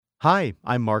Hi,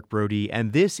 I'm Mark Brody,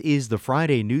 and this is the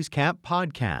Friday Newscap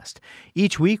podcast.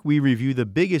 Each week, we review the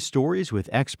biggest stories with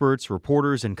experts,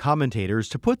 reporters, and commentators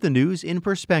to put the news in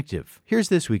perspective. Here's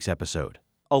this week's episode.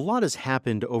 A lot has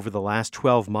happened over the last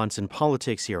 12 months in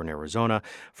politics here in Arizona,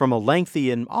 from a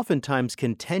lengthy and oftentimes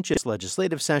contentious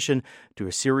legislative session to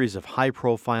a series of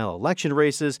high-profile election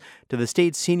races to the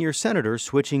state's senior senators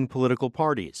switching political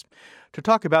parties. To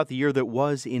talk about the year that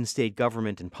was in state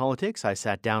government and politics, I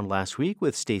sat down last week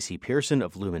with Stacey Pearson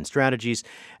of Lumen Strategies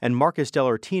and Marcus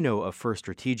Dellartino of First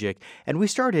Strategic, and we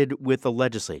started with the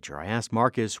legislature. I asked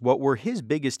Marcus what were his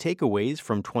biggest takeaways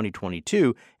from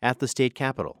 2022 at the state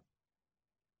capitol.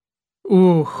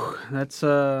 Ooh, that's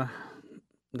a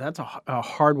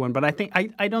hard one, but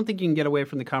I don't think you can get away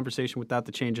from the conversation without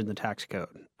the change in the tax code,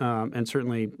 and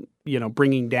certainly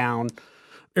bringing down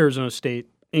Arizona State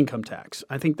income tax.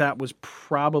 I think that was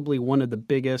probably one of the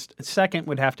biggest. Second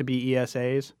would have to be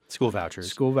ESAs, School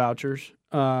vouchers.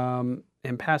 And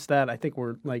past that, I think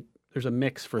there's a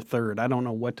mix for third. I don't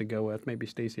know what to go with. Maybe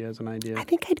Stacey has an idea. I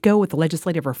think I'd go with the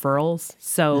legislative referrals.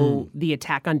 So the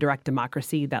attack on direct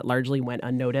democracy that largely went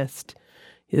unnoticed,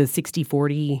 the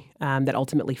 60-40 that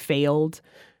ultimately failed.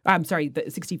 I'm sorry, the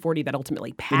 60-40 that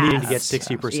ultimately passed. You needed to get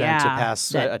 60% to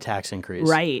pass a tax increase.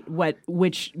 Right.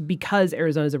 Which, because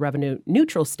Arizona is a revenue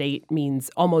neutral state,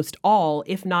 means almost all,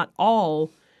 if not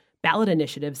all, ballot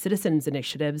initiatives, citizens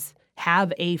initiatives,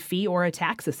 have a fee or a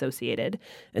tax associated.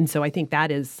 And so I think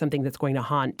that is something that's going to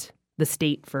haunt the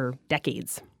state for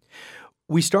decades.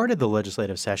 We started the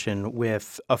legislative session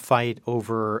with a fight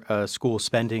over a school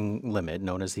spending limit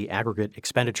known as the aggregate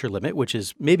expenditure limit, which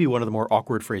is maybe one of the more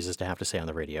awkward phrases to have to say on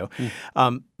the radio.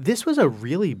 This was a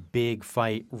really big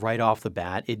fight right off the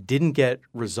bat. It didn't get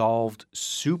resolved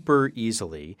super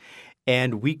easily.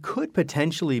 And we could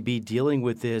potentially be dealing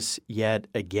with this yet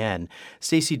again.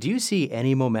 Stacey, do you see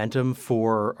any momentum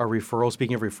for a referral,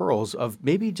 speaking of referrals, of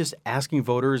maybe just asking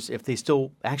voters if they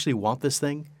still actually want this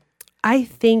thing? I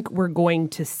think we're going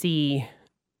to see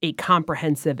a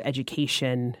comprehensive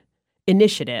education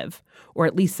initiative, or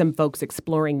at least some folks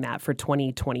exploring that for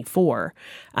 2024.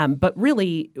 But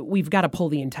really, we've got to pull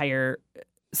the entire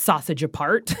sausage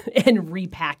apart and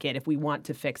repack it if we want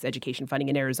to fix education funding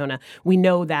in Arizona. We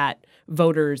know that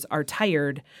voters are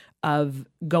tired of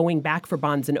going back for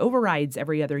bonds and overrides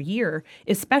every other year,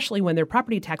 especially when their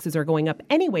property taxes are going up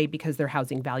anyway because their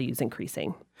housing value is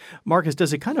increasing. Marcus,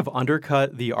 does it kind of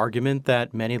undercut the argument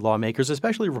that many lawmakers,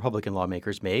 especially Republican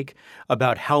lawmakers, make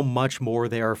about how much more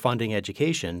they are funding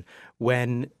education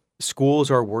when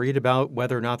schools are worried about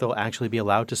whether or not they'll actually be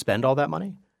allowed to spend all that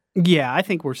money? Yeah, I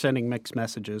think we're sending mixed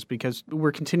messages because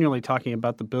we're continually talking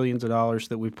about the billions of dollars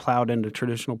that we've plowed into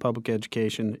traditional public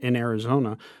education in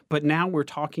Arizona. But now we're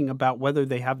talking about whether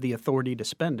they have the authority to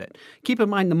spend it. Keep in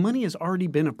mind, the money has already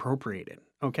been appropriated.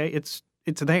 Okay, it's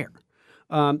there.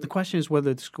 The question is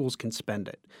whether the schools can spend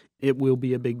it. It will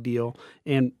be a big deal.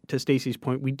 And to Stacey's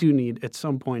point, we do need at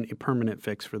some point a permanent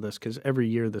fix for this because every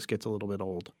year this gets a little bit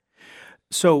old.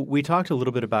 So we talked a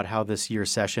little bit about how this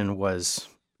year's session was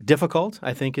difficult,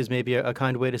 I think, is maybe a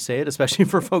kind way to say it, especially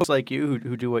for folks like you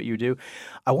who do what you do.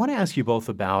 I want to ask you both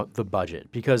about the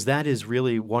budget, because that is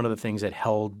really one of the things that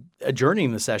held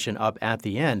adjourning the session up at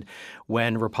the end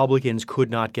when Republicans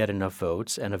could not get enough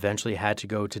votes and eventually had to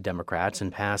go to Democrats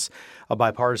and pass a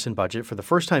bipartisan budget for the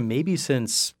first time maybe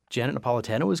since Janet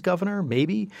Napolitano was governor,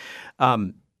 maybe.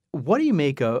 What do you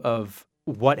make of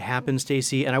what happened,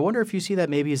 Stacey? And I wonder if you see that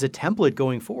maybe as a template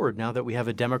going forward now that we have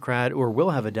a Democrat or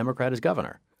will have a Democrat as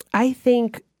governor. I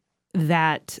think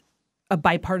that a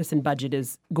bipartisan budget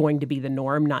is going to be the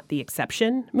norm, not the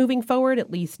exception moving forward, at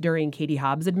least during Katie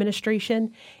Hobbs'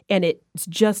 administration. And it's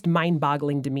just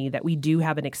mind-boggling to me that we do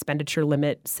have an expenditure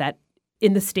limit set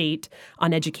in the state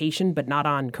on education, but not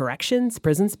on corrections,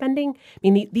 prison spending. I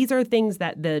mean, these are things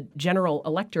that the general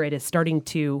electorate is starting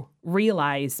to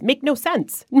realize make no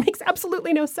sense. It makes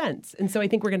absolutely no sense. And so I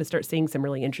think we're going to start seeing some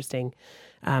really interesting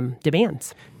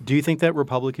demands. Do you think that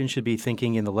Republicans should be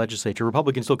thinking in the legislature,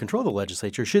 Republicans still control the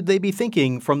legislature, should they be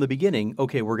thinking from the beginning,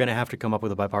 okay, we're going to have to come up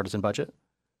with a bipartisan budget?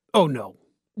 Oh, no.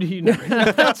 No,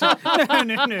 that's not going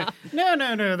to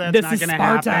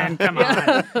happen. Come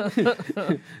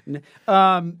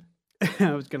on.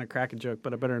 I was going to crack a joke,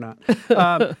 but I better not.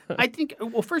 I think,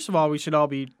 well, first of all, we should all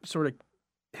be sort of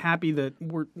happy that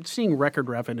we're seeing record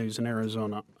revenues in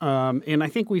Arizona. And I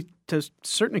think to a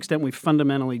certain extent, we've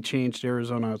fundamentally changed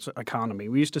Arizona's economy.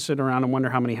 We used to sit around and wonder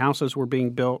how many houses were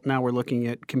being built. Now we're looking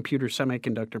at computer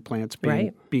semiconductor plants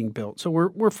being built. So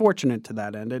we're fortunate to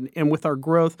that end. And with our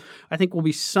growth, I think we'll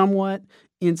be somewhat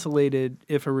insulated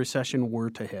if a recession were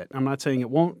to hit. I'm not saying it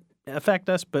won't affect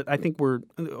us, but I think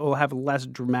it'll have a less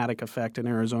dramatic effect in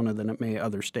Arizona than it may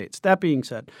other states. That being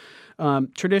said,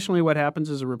 traditionally what happens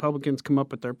is the Republicans come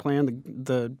up with their plan.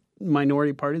 The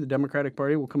minority party, the Democratic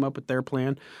Party, will come up with their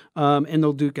plan, and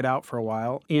they'll duke it out for a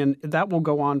while. And that will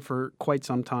go on for quite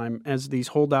some time as these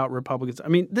holdout Republicans. I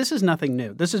mean, this is nothing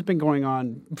new. This has been going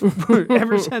on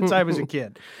ever since I was a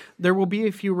kid. There will be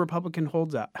a few Republican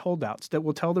holdouts that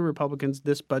will tell the Republicans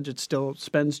this budget still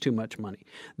spends too much money.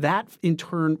 That, in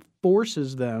turn,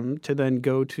 forces them to then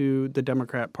go to the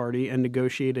Democrat Party and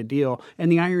negotiate a deal.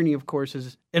 And the irony, of course,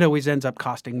 is it always ends up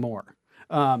costing more.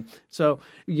 So,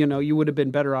 you would have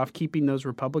been better off keeping those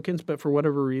Republicans, but for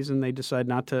whatever reason, they decide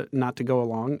not to go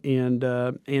along, and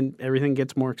everything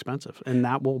gets more expensive. And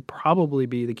that will probably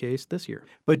be the case this year.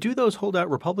 But do those holdout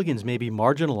Republicans maybe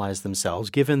marginalize themselves,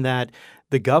 given that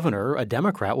the governor, a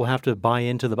Democrat, will have to buy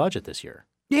into the budget this year?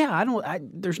 Yeah,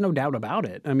 there's no doubt about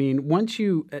it. I mean, once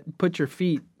you put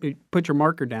your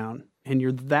marker down, and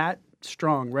you're that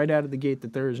strong right out of the gate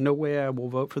that there is no way I will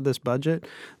vote for this budget,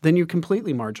 then you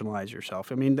completely marginalize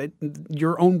yourself. I mean,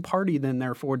 your own party then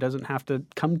therefore doesn't have to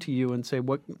come to you and say,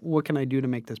 what can I do to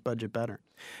make this budget better?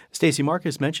 Stacey,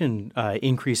 Marcus mentioned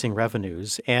increasing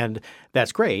revenues, and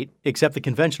that's great, except the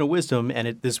conventional wisdom,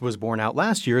 and this was borne out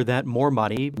last year, that more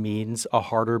money means a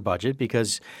harder budget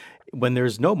because when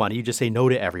there's no money, you just say no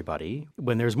to everybody.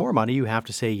 When there's more money, you have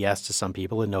to say yes to some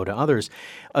people and no to others.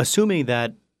 Assuming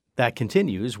that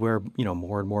continues, where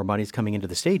more and more money is coming into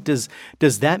the state, does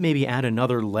that maybe add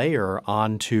another layer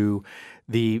onto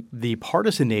the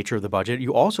partisan nature of the budget?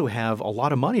 You also have a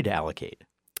lot of money to allocate.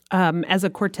 As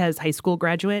a Cortez High School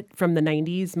graduate from the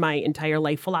 90s, my entire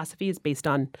life philosophy is based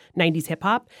on 90s hip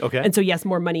hop. Okay. And so, yes,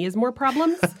 more money is more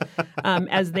problems,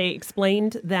 as they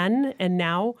explained then and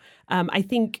now. I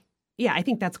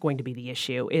think that's going to be the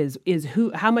issue is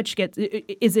how much gets,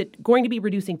 is it going to be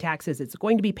reducing taxes? Is it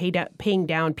going to be paying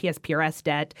down PSPRS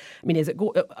debt? I mean,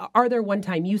 are there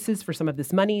one-time uses for some of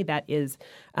this money that is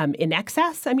in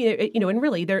excess? I mean, and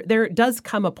really there does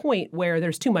come a point where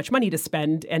there's too much money to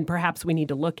spend, and perhaps we need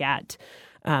to look at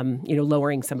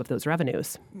lowering some of those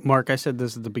revenues. Mark, I said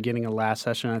this at the beginning of last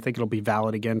session. I think it'll be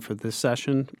valid again for this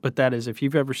session. But that is, if you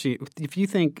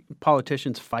think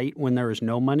politicians fight when there is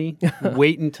no money,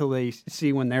 wait until they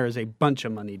see when there is a bunch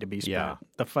of money to be spent. Yeah.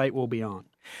 The fight will be on.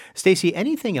 Stacey,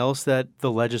 anything else that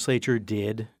the legislature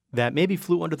did that maybe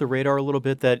flew under the radar a little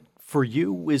bit that for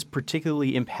you is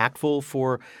particularly impactful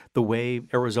for the way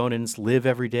Arizonans live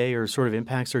every day or sort of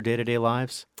impacts their day-to-day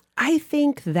lives? I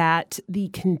think that the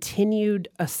continued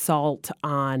assault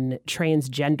on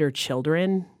transgender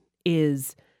children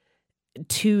is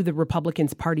to the Republican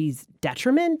Party's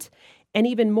detriment, and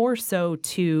even more so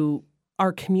to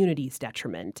our community's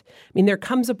detriment. I mean, there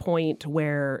comes a point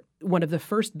where one of the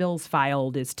first bills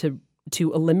filed is to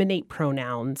eliminate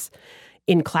pronouns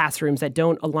in classrooms that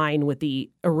don't align with the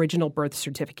original birth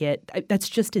certificate. That's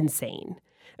just insane.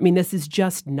 I mean, this is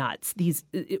just nuts.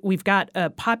 We've got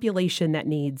a population that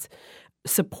needs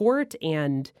support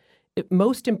and,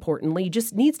 most importantly,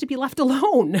 just needs to be left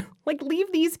alone. Like,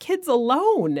 leave these kids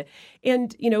alone.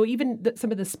 And, even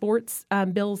some of the sports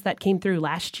bills that came through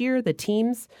last year, the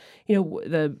teams,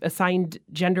 the assigned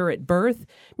gender at birth.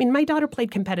 I mean, my daughter played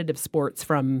competitive sports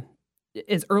from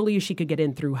as early as she could get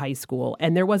in through high school.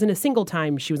 And there wasn't a single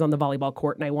time she was on the volleyball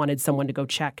court and I wanted someone to go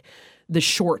check the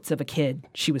shorts of a kid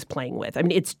she was playing with. I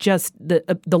mean, it's just the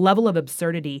level of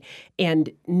absurdity. And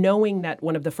knowing that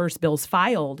one of the first bills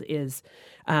filed is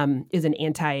an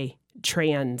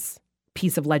anti-trans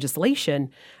piece of legislation,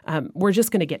 we're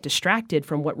just going to get distracted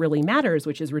from what really matters,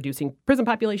 which is reducing prison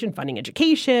population, funding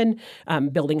education,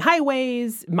 building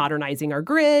highways, modernizing our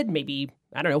grid, maybe,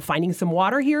 I don't know, finding some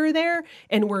water here or there.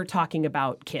 And we're talking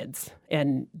about kids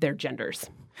and their genders.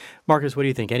 Marcus, what do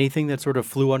you think? Anything that sort of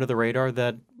flew under the radar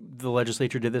that the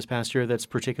legislature did this past year that's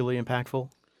particularly impactful?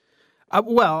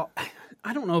 Well,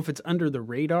 I don't know if it's under the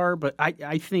radar, but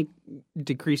I think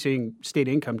decreasing state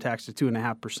income tax to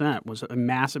 2.5% was a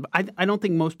massive. I don't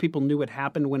think most people knew it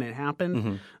happened when it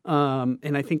happened,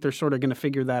 and I think they're sort of going to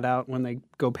figure that out when they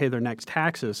go pay their next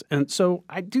taxes. And so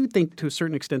I do think to a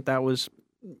certain extent that was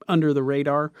under the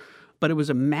radar, but it was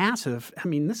a massive. I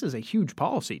mean, this is a huge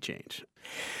policy change.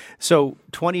 So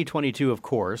 2022, of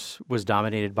course, was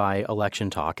dominated by election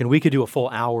talk, and we could do a full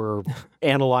hour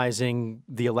analyzing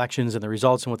the elections and the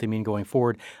results and what they mean going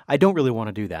forward. I don't really want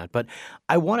to do that, but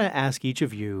I want to ask each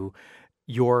of you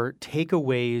your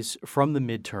takeaways from the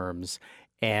midterms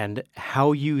and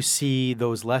how you see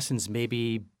those lessons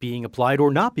maybe being applied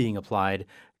or not being applied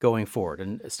going forward.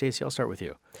 And Stacey, I'll start with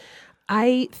you.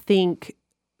 I think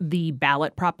the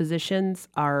ballot propositions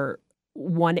are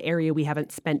one area we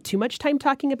haven't spent too much time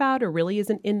talking about or really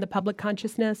isn't in the public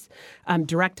consciousness,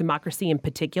 direct democracy in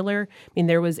particular. I mean,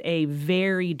 there was a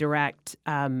very direct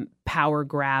power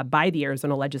grab by the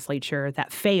Arizona legislature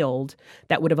that failed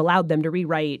that would have allowed them to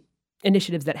rewrite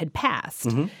initiatives that had passed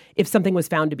if something was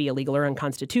found to be illegal or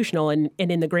unconstitutional. And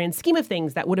in the grand scheme of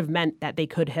things, that would have meant that they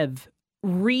could have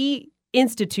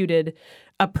reinstituted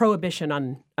a prohibition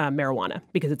on marijuana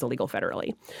because it's illegal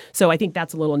federally. So I think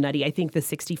that's a little nutty. I think the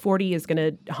 60-40 is going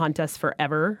to haunt us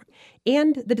forever.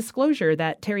 And the disclosure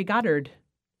that Terry Goddard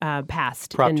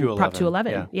passed Prop in 211. Prop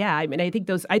 211. Yeah, I mean, I think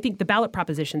the ballot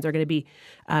propositions are going to be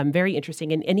very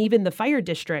interesting. And even the fire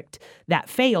district that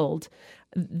failed,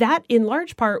 that in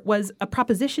large part was a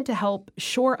proposition to help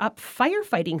shore up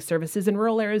firefighting services in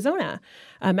rural Arizona.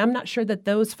 I'm not sure that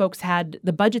those folks had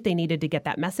the budget they needed to get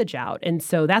that message out. And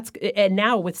so and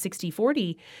now with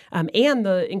 60-40 and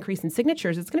the increase in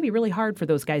signatures, it's going to be really hard for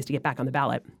those guys to get back on the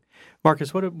ballot.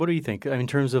 Marcus, what do you think in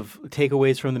terms of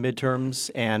takeaways from the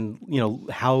midterms and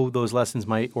how those lessons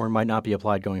might or might not be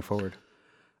applied going forward?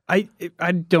 I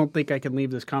don't think I can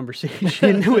leave this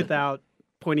conversation without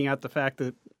pointing out the fact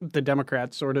that the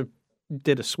Democrats sort of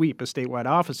did a sweep of statewide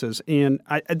offices. And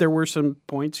there were some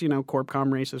points,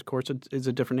 CorpCom race, of course, is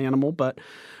a different animal. But,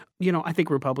 I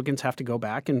think Republicans have to go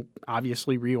back and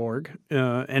obviously reorg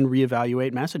and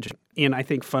reevaluate messaging. And I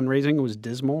think fundraising was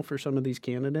dismal for some of these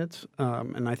candidates.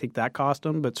 And I think that cost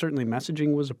them. But certainly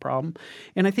messaging was a problem.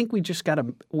 And I think we've just got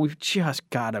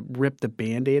to rip the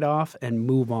Band-Aid off and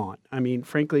move on. I mean,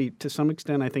 frankly, to some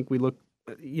extent, I think we look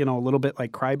a little bit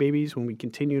like crybabies when we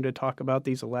continue to talk about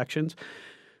these elections.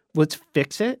 Let's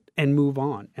fix it and move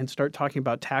on and start talking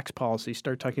about tax policy,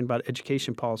 start talking about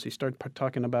education policy, start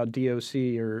talking about DOC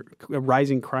or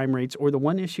rising crime rates, or the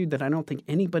one issue that I don't think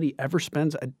anybody ever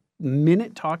spends a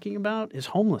minute talking about is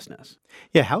homelessness.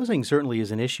 Yeah, housing certainly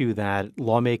is an issue that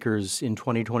lawmakers in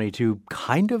 2022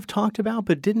 kind of talked about,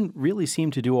 but didn't really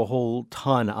seem to do a whole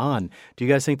ton on. Do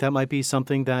you guys think that might be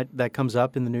something that comes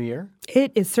up in the new year?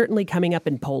 It is certainly coming up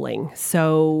in polling.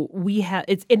 So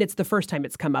it's the first time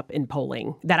it's come up in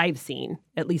polling that I've seen,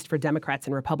 at least for Democrats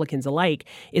and Republicans alike,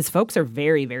 is folks are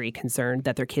very, very concerned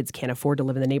that their kids can't afford to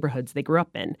live in the neighborhoods they grew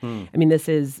up in. I mean, this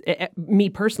is me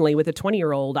personally with a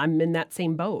 20-year-old, I'm in that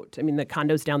same boat. I mean, the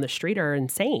condos down the street are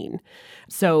insane.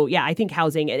 So, yeah, I think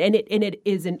housing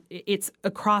it's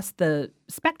across the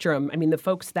spectrum. I mean, the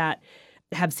folks that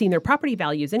have seen their property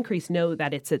values increase know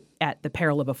that it's at the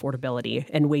peril of affordability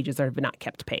and wages have not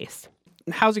kept pace.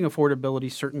 Housing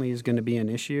affordability certainly is going to be an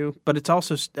issue, but it's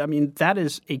also, that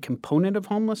is a component of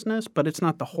homelessness, but it's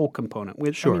not the whole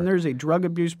component. Sure. There's a drug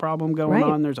abuse problem going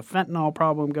on. There's a fentanyl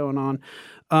problem going on.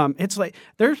 It's like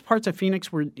there's parts of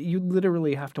Phoenix where you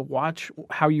literally have to watch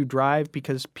how you drive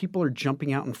because people are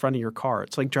jumping out in front of your car.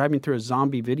 It's like driving through a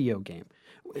zombie video game.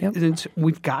 Yep.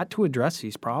 We've got to address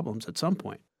these problems at some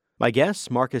point. My guests,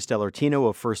 Marcus Dellartino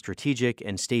of First Strategic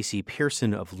and Stacey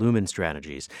Pearson of Lumen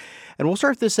Strategies. And we'll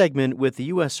start this segment with the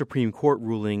U.S. Supreme Court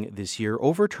ruling this year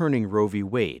overturning Roe v.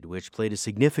 Wade, which played a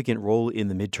significant role in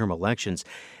the midterm elections.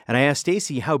 And I asked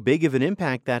Stacey how big of an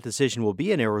impact that decision will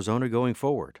be in Arizona going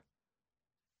forward.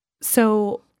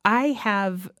 So I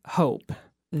have hope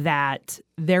that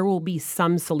there will be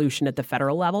some solution at the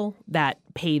federal level that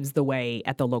paves the way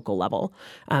at the local level,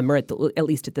 or at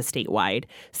least at the statewide.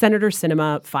 Senator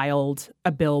Sinema filed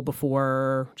a bill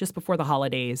just before the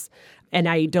holidays, and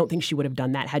I don't think she would have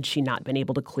done that had she not been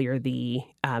able to clear the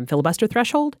filibuster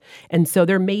threshold. And so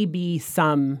there may be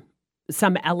some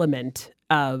element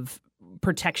of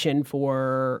protection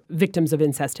for victims of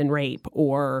incest and rape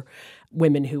or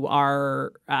women who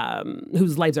are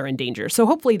whose lives are in danger. So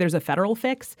hopefully there's a federal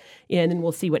fix, and then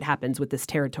we'll see what happens with this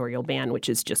territorial ban, which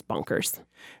is just bonkers.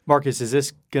 Marcus, is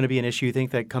this going to be an issue you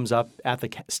think that comes up at the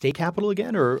state capitol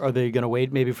again, or are they going to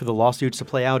wait maybe for the lawsuits to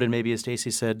play out and maybe, as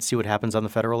Stacey said, see what happens on the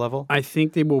federal level? I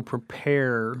think they will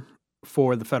prepare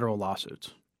for the federal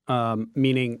lawsuits,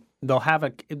 meaning they'll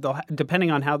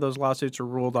depending on how those lawsuits are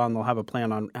ruled on, they'll have a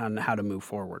plan on how to move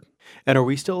forward. And are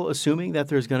we still assuming that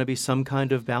there's going to be some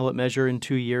kind of ballot measure in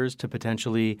 2 years to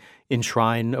potentially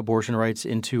enshrine abortion rights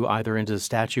into the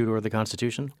statute or the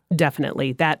Constitution?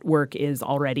 Definitely. That work is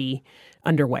already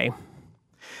underway.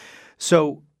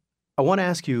 So I want to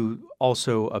ask you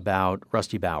also about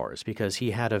Rusty Bowers, because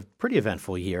he had a pretty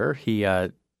eventful year. He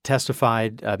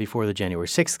testified before the January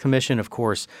 6th Commission. Of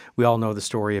course, we all know the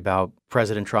story about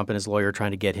President Trump and his lawyer trying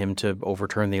to get him to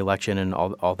overturn the election and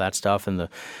all that stuff, and the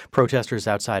protesters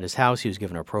outside his house. He was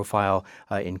given a Profile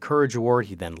in Courage Award.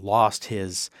 He then lost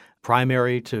his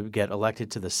primary to get elected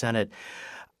to the Senate.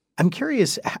 I'm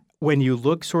curious, when you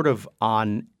look sort of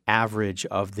on average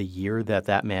of the year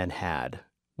that man had,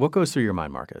 what goes through your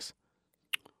mind, Marcus?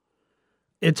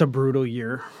 It's a brutal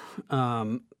year.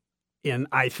 And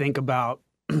I think about,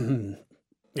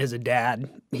 as a dad,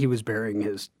 he was burying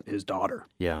his daughter.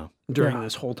 Yeah. During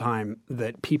this whole time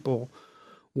that people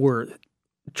were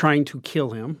trying to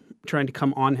kill him, trying to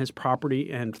come on his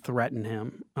property and threaten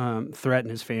him, threaten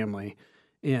his family.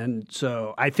 And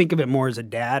so I think of it more as a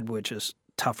dad, which is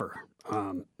tougher.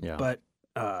 But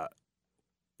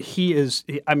he is,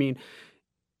 I mean,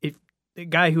 if the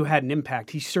guy who had an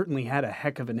impact, he certainly had a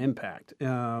heck of an impact.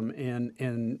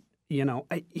 And you know,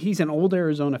 he's an old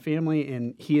Arizona family,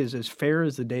 and he is as fair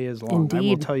as the day is long. Indeed. I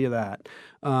will tell you that.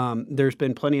 There's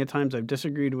been plenty of times I've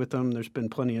disagreed with him. There's been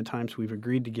plenty of times we've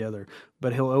agreed together,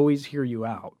 but he'll always hear you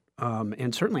out,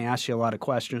 and certainly ask you a lot of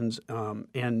questions.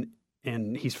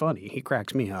 And he's funny. He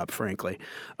cracks me up, frankly.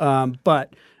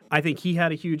 But I think he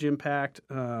had a huge impact.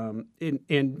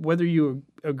 And whether you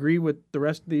agree with the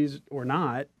rest of these or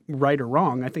not, right or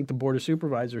wrong, I think the Board of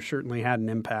Supervisors certainly had an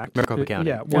impact. Maricopa County.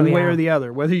 Yeah, one way or the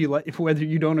other. Whether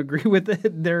you don't agree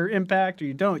with their impact or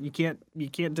you don't, you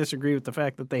can't disagree with the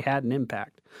fact that they had an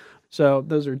impact. So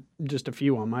those are just a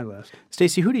few on my list.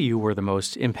 Stacey, who to you were the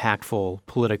most impactful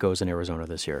politicos in Arizona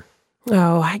this year?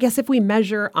 Oh, I guess if we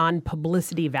measure on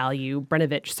publicity value,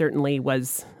 Brnovich certainly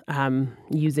was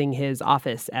using his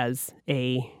office as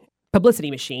a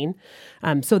publicity machine.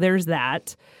 So there's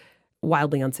that.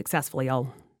 Wildly unsuccessfully,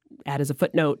 I'll add as a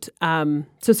footnote.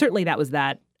 So certainly that was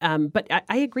that. But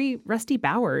I agree, Rusty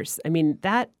Bowers. I mean,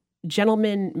 that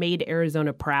gentleman made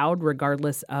Arizona proud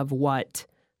regardless of what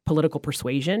political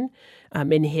persuasion,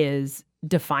 in his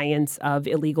defiance of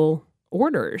illegal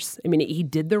orders. I mean, he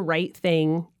did the right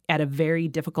thing at a very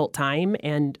difficult time.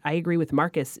 And I agree with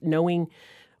Marcus, knowing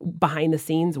behind the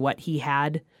scenes what he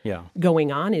had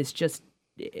going on is just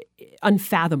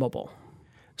unfathomable.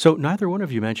 So neither one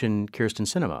of you mentioned Kyrsten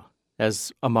Sinema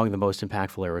as among the most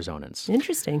impactful Arizonans.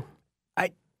 Interesting.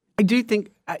 I do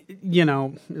think,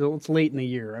 it's late in the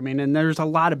year. I mean, and there's a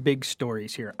lot of big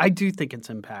stories here. I do think it's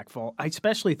impactful. I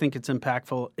especially think it's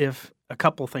impactful if a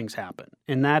couple things happen.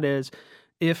 And that is,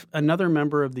 if another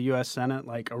member of the U.S. Senate,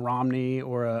 like a Romney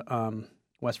or a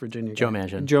West Virginia Joe guy,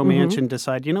 Manchin. Joe Manchin,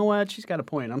 decide, you know what, she's got a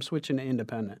point. I'm switching to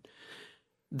independent.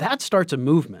 That starts a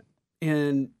movement.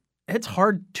 And it's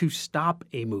hard to stop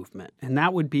a movement. And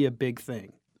that would be a big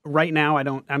thing. Right now,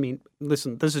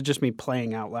 listen, this is just me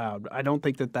playing out loud. I don't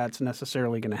think that that's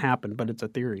necessarily going to happen, but it's a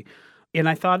theory. And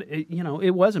I thought,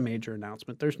 it was a major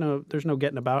announcement. There's no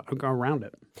getting around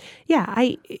it. Yeah,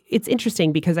 it's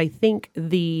interesting because I think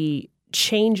the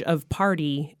change of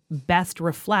party best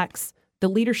reflects the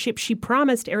leadership she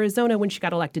promised Arizona when she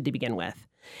got elected to begin with.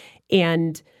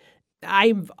 And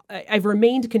I've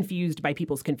remained confused by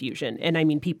people's confusion. And I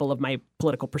mean people of my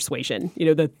political persuasion,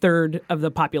 the third of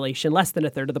the population, less than a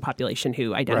third of the population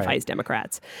who identifies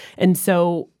Democrats. And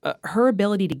so her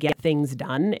ability to get things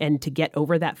done and to get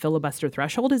over that filibuster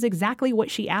threshold is exactly what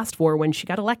she asked for when she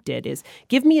got elected, is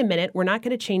give me a minute. We're not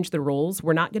going to change the rules.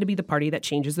 We're not going to be the party that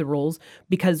changes the rules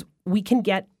because we can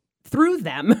get through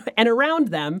them and around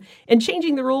them, and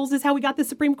changing the rules is how we got the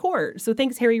Supreme Court. So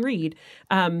thanks, Harry Reid.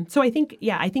 So I think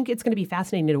it's going to be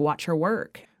fascinating to watch her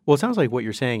work. Well, it sounds like what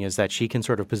you're saying is that she can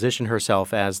sort of position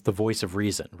herself as the voice of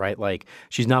reason, right? Like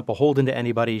she's not beholden to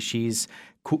anybody. She is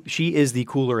the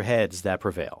cooler heads that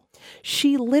prevail.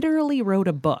 She literally wrote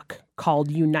a book called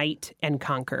Unite and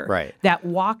Conquer, right, that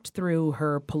walked through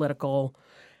her political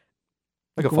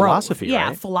growth. Philosophy, right?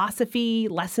 Yeah, philosophy,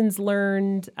 lessons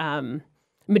learned,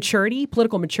 maturity,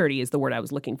 political maturity is the word I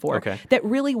was looking for. Okay. That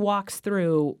really walks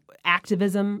through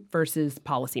activism versus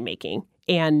policymaking.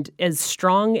 And as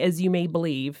strong as you may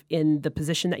believe in the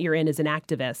position that you're in as an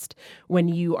activist, when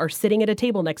you are sitting at a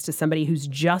table next to somebody who's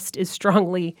just as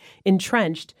strongly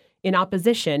entrenched in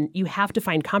opposition, you have to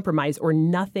find compromise or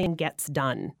nothing gets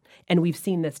done. And we've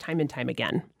seen this time and time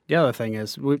again. The other thing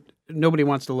is, nobody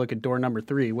wants to look at door number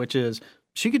 3, which is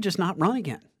she could just not run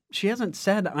again. She hasn't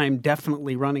said, I'm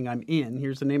definitely running, I'm in.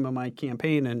 Here's the name of my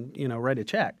campaign and, write a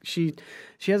check. She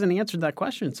hasn't answered that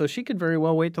question. So she could very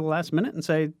well wait till the last minute and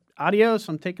say, adios,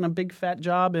 I'm taking a big fat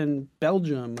job in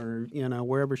Belgium or,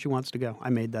 wherever she wants to go. I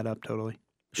made that up totally.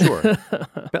 Sure.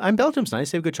 But Belgium's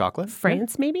nice. They have good chocolate.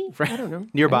 France, maybe? I don't know.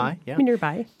 Nearby, yeah.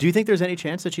 Nearby. Do you think there's any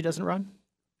chance that she doesn't run?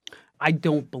 I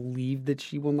don't believe that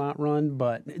she will not run,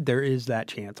 but there is that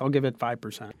chance. I'll give it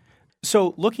 5%.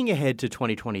 So looking ahead to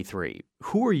 2023,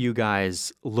 who are you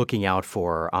guys looking out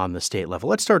for on the state level?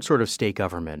 Let's start sort of state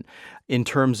government in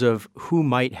terms of who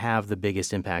might have the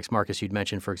biggest impacts. Marcus, you'd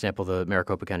mentioned, for example, the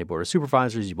Maricopa County Board of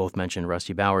Supervisors. You both mentioned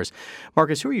Rusty Bowers.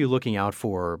 Marcus, who are you looking out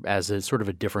for as a sort of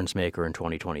a difference maker in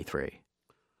 2023?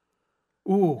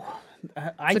 Ooh,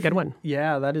 That's a good one.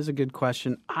 Yeah, that is a good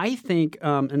question. I think,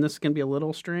 and this is going to be a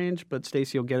little strange, but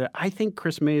Stacey will get it. I think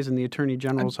Chris Mays in the Attorney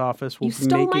General's office will You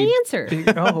stole make my answer.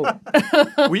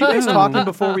 Were you guys talking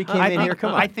before we came in here?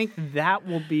 Come on. I think that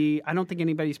will be, I don't think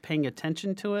anybody's paying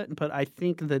attention to it, but I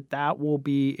think that will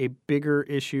be a bigger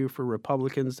issue for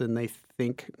Republicans than they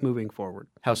think moving forward.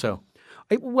 How so?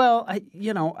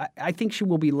 I think she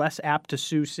will be less apt to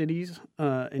sue cities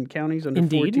and counties under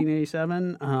Indeed.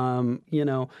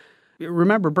 1487.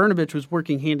 Remember, Brnovich was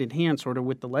working hand in hand sort of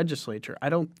with the legislature. I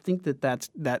don't think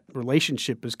that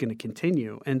relationship is going to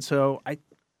continue. And so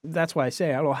that's why I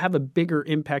say it'll have a bigger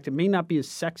impact. It may not be as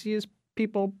sexy as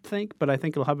people think, but I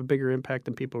think it'll have a bigger impact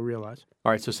than people realize.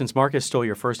 All right, so since Marcus stole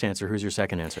your first answer, who's your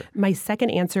second answer? My second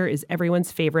answer is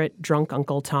everyone's favorite drunk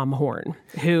uncle Tom Horn,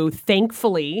 who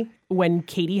thankfully, when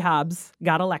Katie Hobbs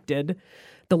got elected,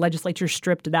 the legislature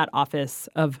stripped that office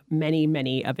of many,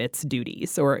 many of its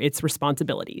duties or its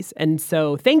responsibilities. And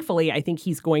so thankfully, I think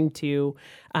he's going to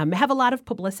have a lot of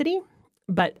publicity,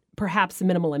 but perhaps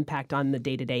minimal impact on the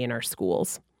day-to-day in our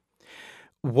schools.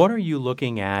 What are you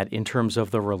looking at in terms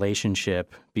of the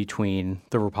relationship between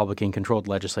the Republican-controlled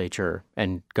legislature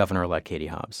and Governor-elect Katie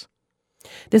Hobbs?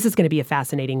 This is going to be a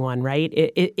fascinating one, right?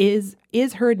 Is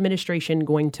her administration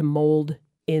going to mold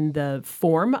in the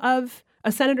form of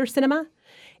a Senator Sinema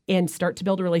and start to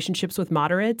build relationships with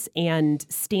moderates and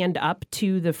stand up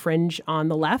to the fringe on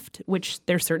the left, which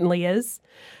there certainly is?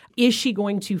 Is she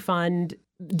going to fund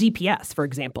DPS, for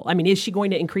example? I mean, is she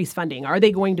going to increase funding? Are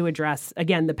they going to address,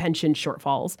 again, the pension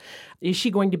shortfalls? Is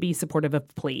she going to be supportive of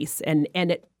police and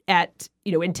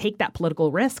take that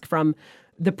political risk from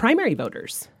the primary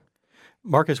voters?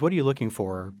 Marcus, what are you looking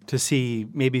for to see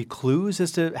maybe clues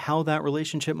as to how that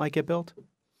relationship might get built?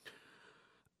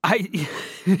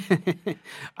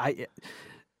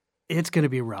 It's going to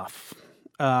be rough.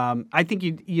 I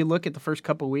think you look at the first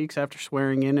couple of weeks after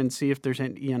swearing in and see if there's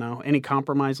any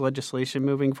compromise legislation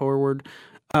moving forward.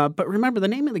 But remember, the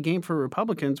name of the game for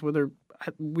Republicans, whether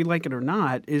we like it or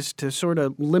not, is to sort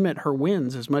of limit her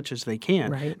wins as much as they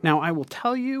can. Right. Now, I will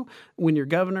tell you, when you're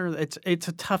governor, it's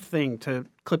a tough thing to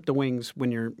clip the wings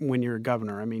when you're a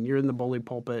governor. I mean, you're in the bully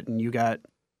pulpit and you've got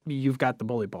the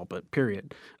bully pulpit,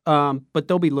 period. But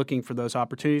they'll be looking for those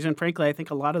opportunities. And frankly, I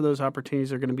think a lot of those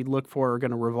opportunities are going to be looked for are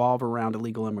going to revolve around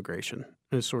illegal immigration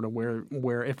is sort of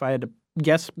where if I had to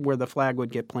guess where the flag would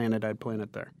get planted, I'd plant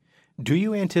it there. Do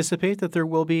you anticipate that there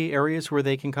will be areas where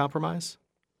they can compromise?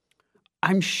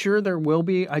 I'm sure there will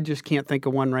be. I just can't think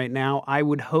of one right now. I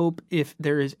would hope if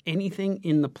there is anything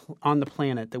on the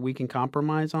planet that we can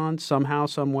compromise on somehow,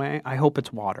 some way, I hope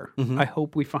it's water. Mm-hmm. I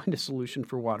hope we find a solution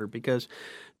for water because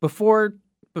before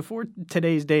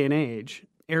today's day and age,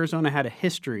 Arizona had a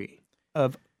history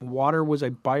of water was a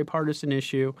bipartisan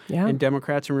issue, and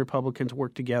Democrats and Republicans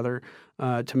worked together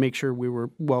to make sure we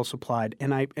were well supplied.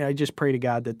 And I just pray to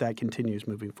God that continues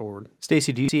moving forward.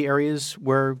 Stacey, do you see areas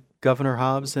where Governor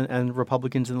Hobbs and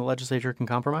Republicans in the legislature can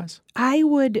compromise?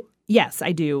 Yes,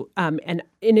 I do. And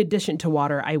in addition to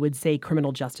water, I would say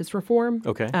criminal justice reform,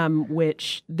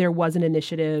 which there was an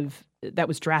initiative that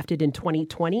was drafted in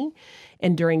 2020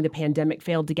 and during the pandemic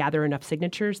failed to gather enough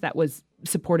signatures that was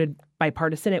supported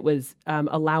bipartisan. It was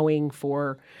allowing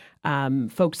for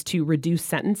folks to reduce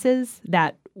sentences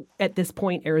that at this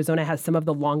point, Arizona has some of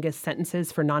the longest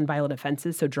sentences for nonviolent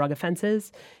offenses, so drug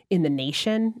offenses, in the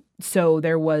nation. So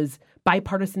there was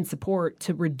bipartisan support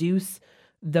to reduce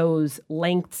those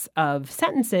lengths of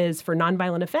sentences for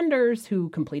nonviolent offenders who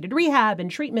completed rehab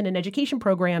and treatment and education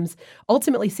programs,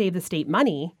 ultimately save the state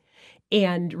money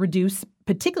and reduce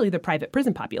particularly the private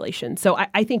prison population. So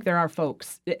I think there are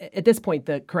folks, at this point,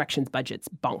 the corrections budget's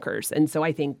bonkers. And so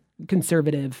I think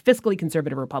fiscally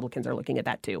conservative Republicans are looking at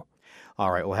that too.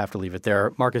 All right, we'll have to leave it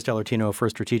there. Marcus Dellartino,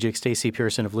 First Strategic, Stacey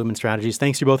Pearson of Lumen Strategies.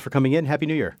 Thanks to you both for coming in. Happy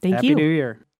New Year. Thank you. Happy New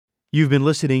Year. You've been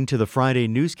listening to the Friday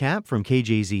Newscap from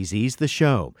KJZZ's The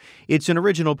Show. It's an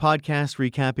original podcast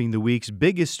recapping the week's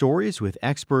biggest stories with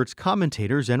experts,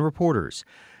 commentators, and reporters.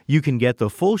 You can get the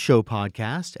full show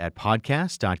podcast at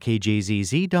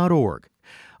podcast.kjzz.org.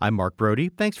 I'm Mark Brody.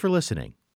 Thanks for listening.